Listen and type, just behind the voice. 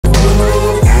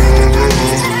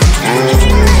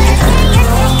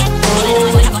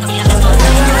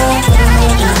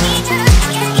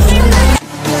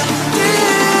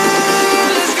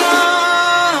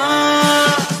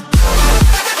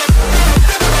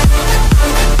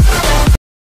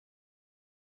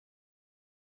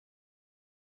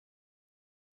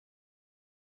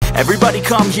Everybody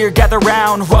come here, gather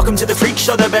round. Welcome to the freak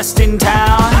show, the best in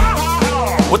town.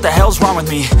 What the hell's wrong with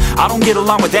me? I don't get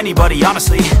along with anybody,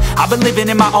 honestly. I've been living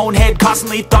in my own head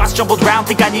constantly. Thoughts jumbled round,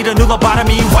 think I need a new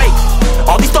lobotomy. Wait,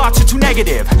 all these thoughts are too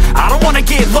negative. I don't wanna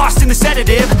get lost in the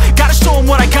sedative. Gotta show them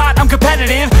what I got, I'm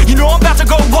competitive. You know I'm about to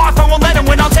go off, I won't let them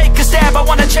win. I'll take a stab, I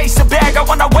wanna chase the bag. I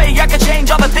wanna weigh, I can change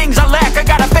all the things I lack. I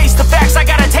gotta face the facts, I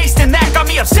got a taste in that. Got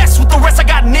me obsessed with the rest, I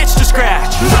got an itch to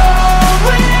scratch.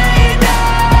 Lonely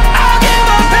now, I'll give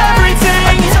up everything.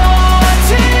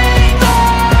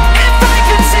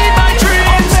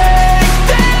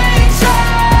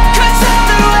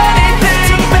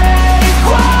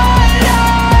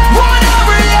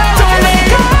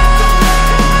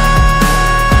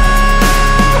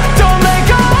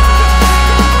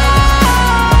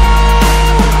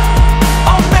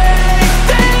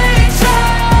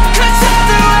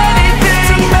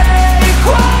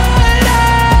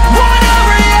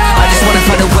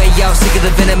 Sick of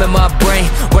the venom in my brain,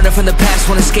 running from the past,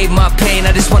 wanna escape my pain.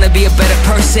 I just wanna be a better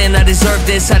person, I deserve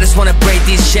this, I just wanna break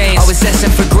these chains. Always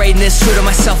destined for greatness, true to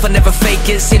myself, I never fake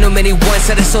it. Seen too many once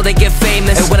that I so they get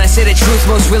famous. And when I say the truth,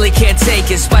 most really can't take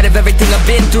it. In spite of everything I've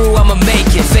been through, I'ma make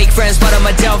it. Fake friends, but on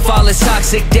my downfall is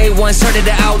toxic. Day one, started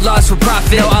to outlaws for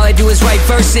profit. Now all I do is write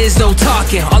verses, no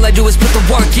talking. All I do is put the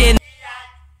work in.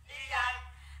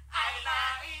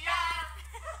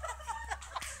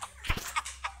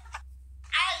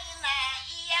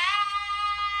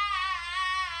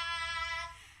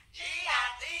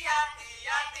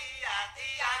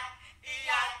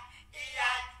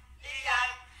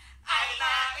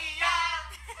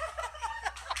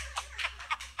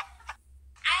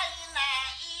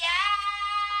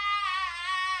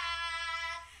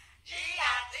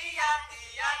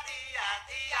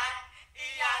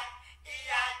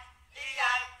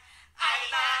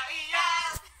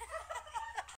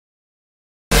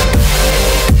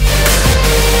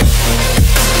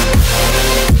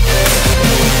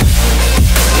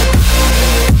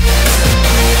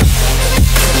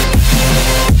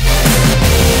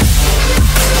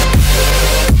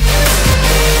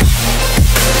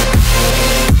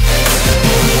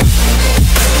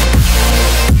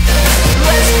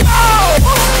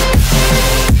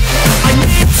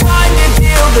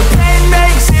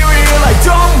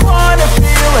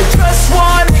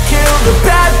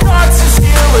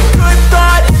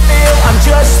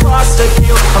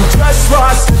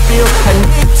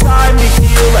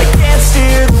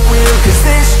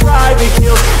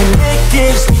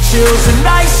 A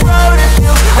nice road to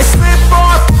feel. I slip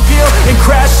off the peel and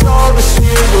crash all the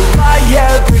steel. Will I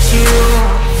ever heal?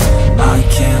 I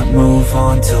can't move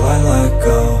on till I let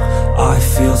go. I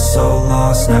feel so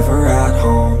lost, never at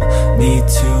home. Need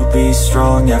to be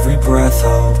strong, every breath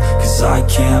hold. Cause I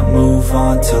can't move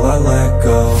on till I let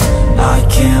go. I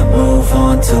can't move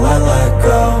on till I let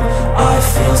go. I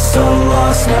feel so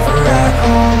lost, never at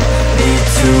home. Need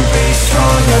to be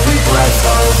strong, every breath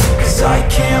hold. Cause I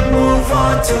can't move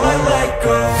on till I let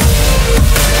go.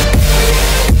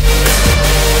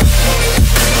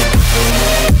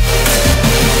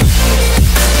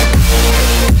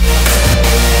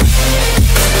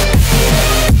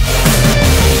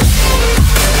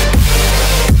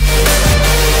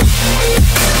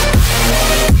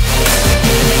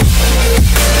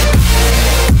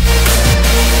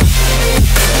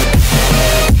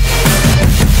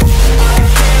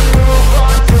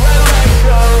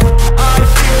 I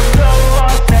feel so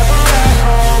lost, never at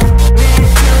home.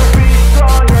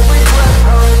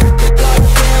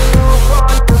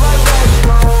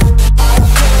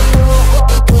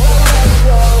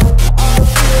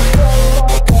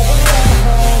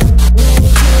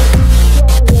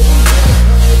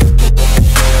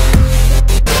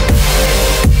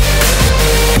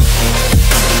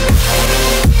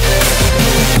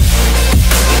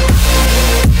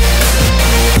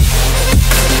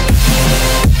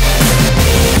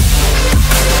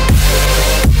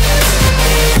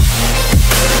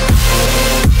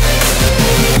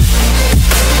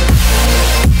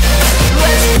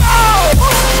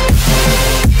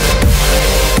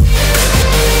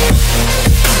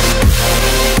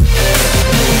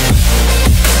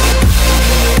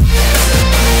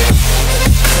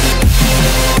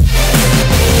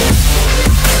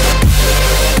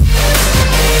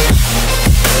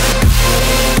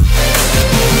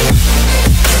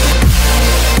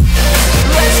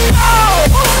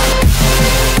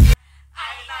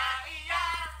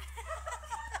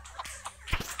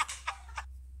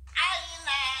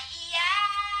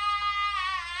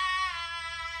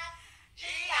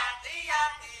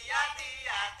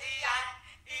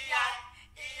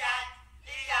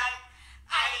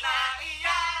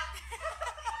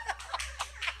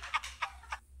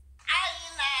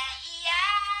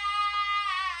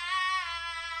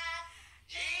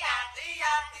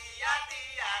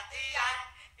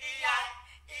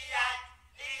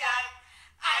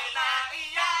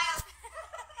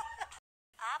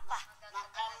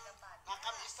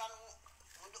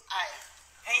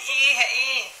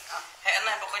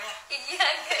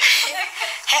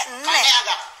 Kane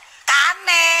agak.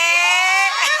 Kane.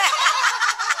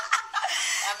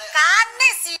 Kane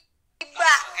sih.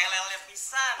 Elelnya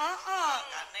pisan.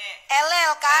 Kane.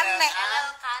 Elel kane.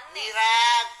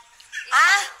 Mirag.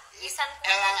 Ah,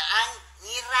 Elang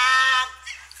nyirak.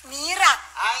 mirak.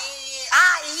 Ai.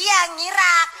 Ah, iya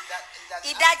nyirak.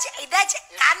 Idaj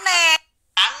kane.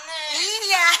 Kane.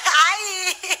 Iya,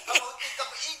 ai. Kamu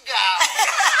tikap iga.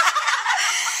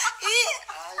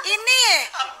 Ini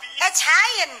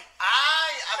cain.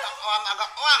 Ai, agak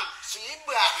oam.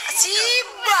 Siba.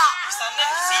 Siba.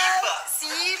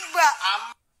 Siba.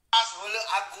 Amas hulu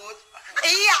agut.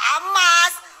 Iya,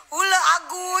 amas. Hula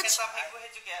aguj. Sampai gue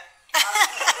juga.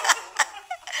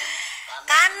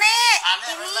 Kane.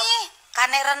 Ini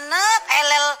kane renep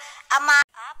elel ama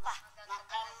apa?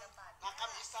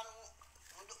 Nakam isan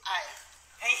untuk ai.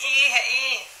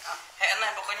 Hei, enak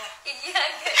pokoknya.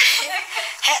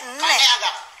 Henne. Kane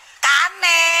agak.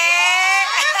 Kane.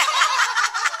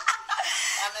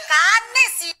 Kane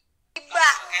sih.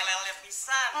 Elelnya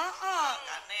pisan.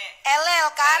 Kane. Elel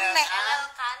kane.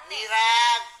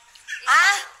 Mirag.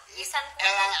 Ah,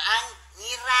 Elang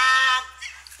nyirak.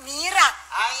 mirak.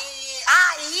 Ai.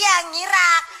 Ah, iya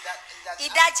nyirak.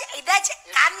 Idaj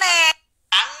kane.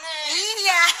 Kane.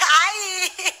 Iya, ai.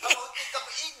 Kamu tikap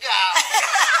iga.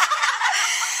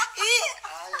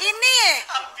 Ini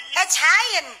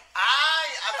cain. Ai,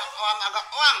 agak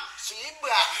oam.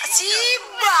 Siba.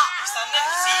 Pisannya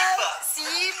Siba.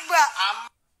 Siba.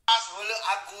 Amas hulu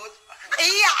agut.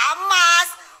 Iya, amas.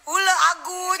 Hula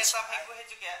aguj. Sampai gue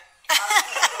juga.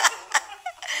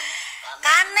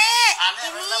 Kane.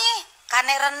 Ini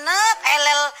kane renep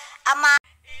elel ama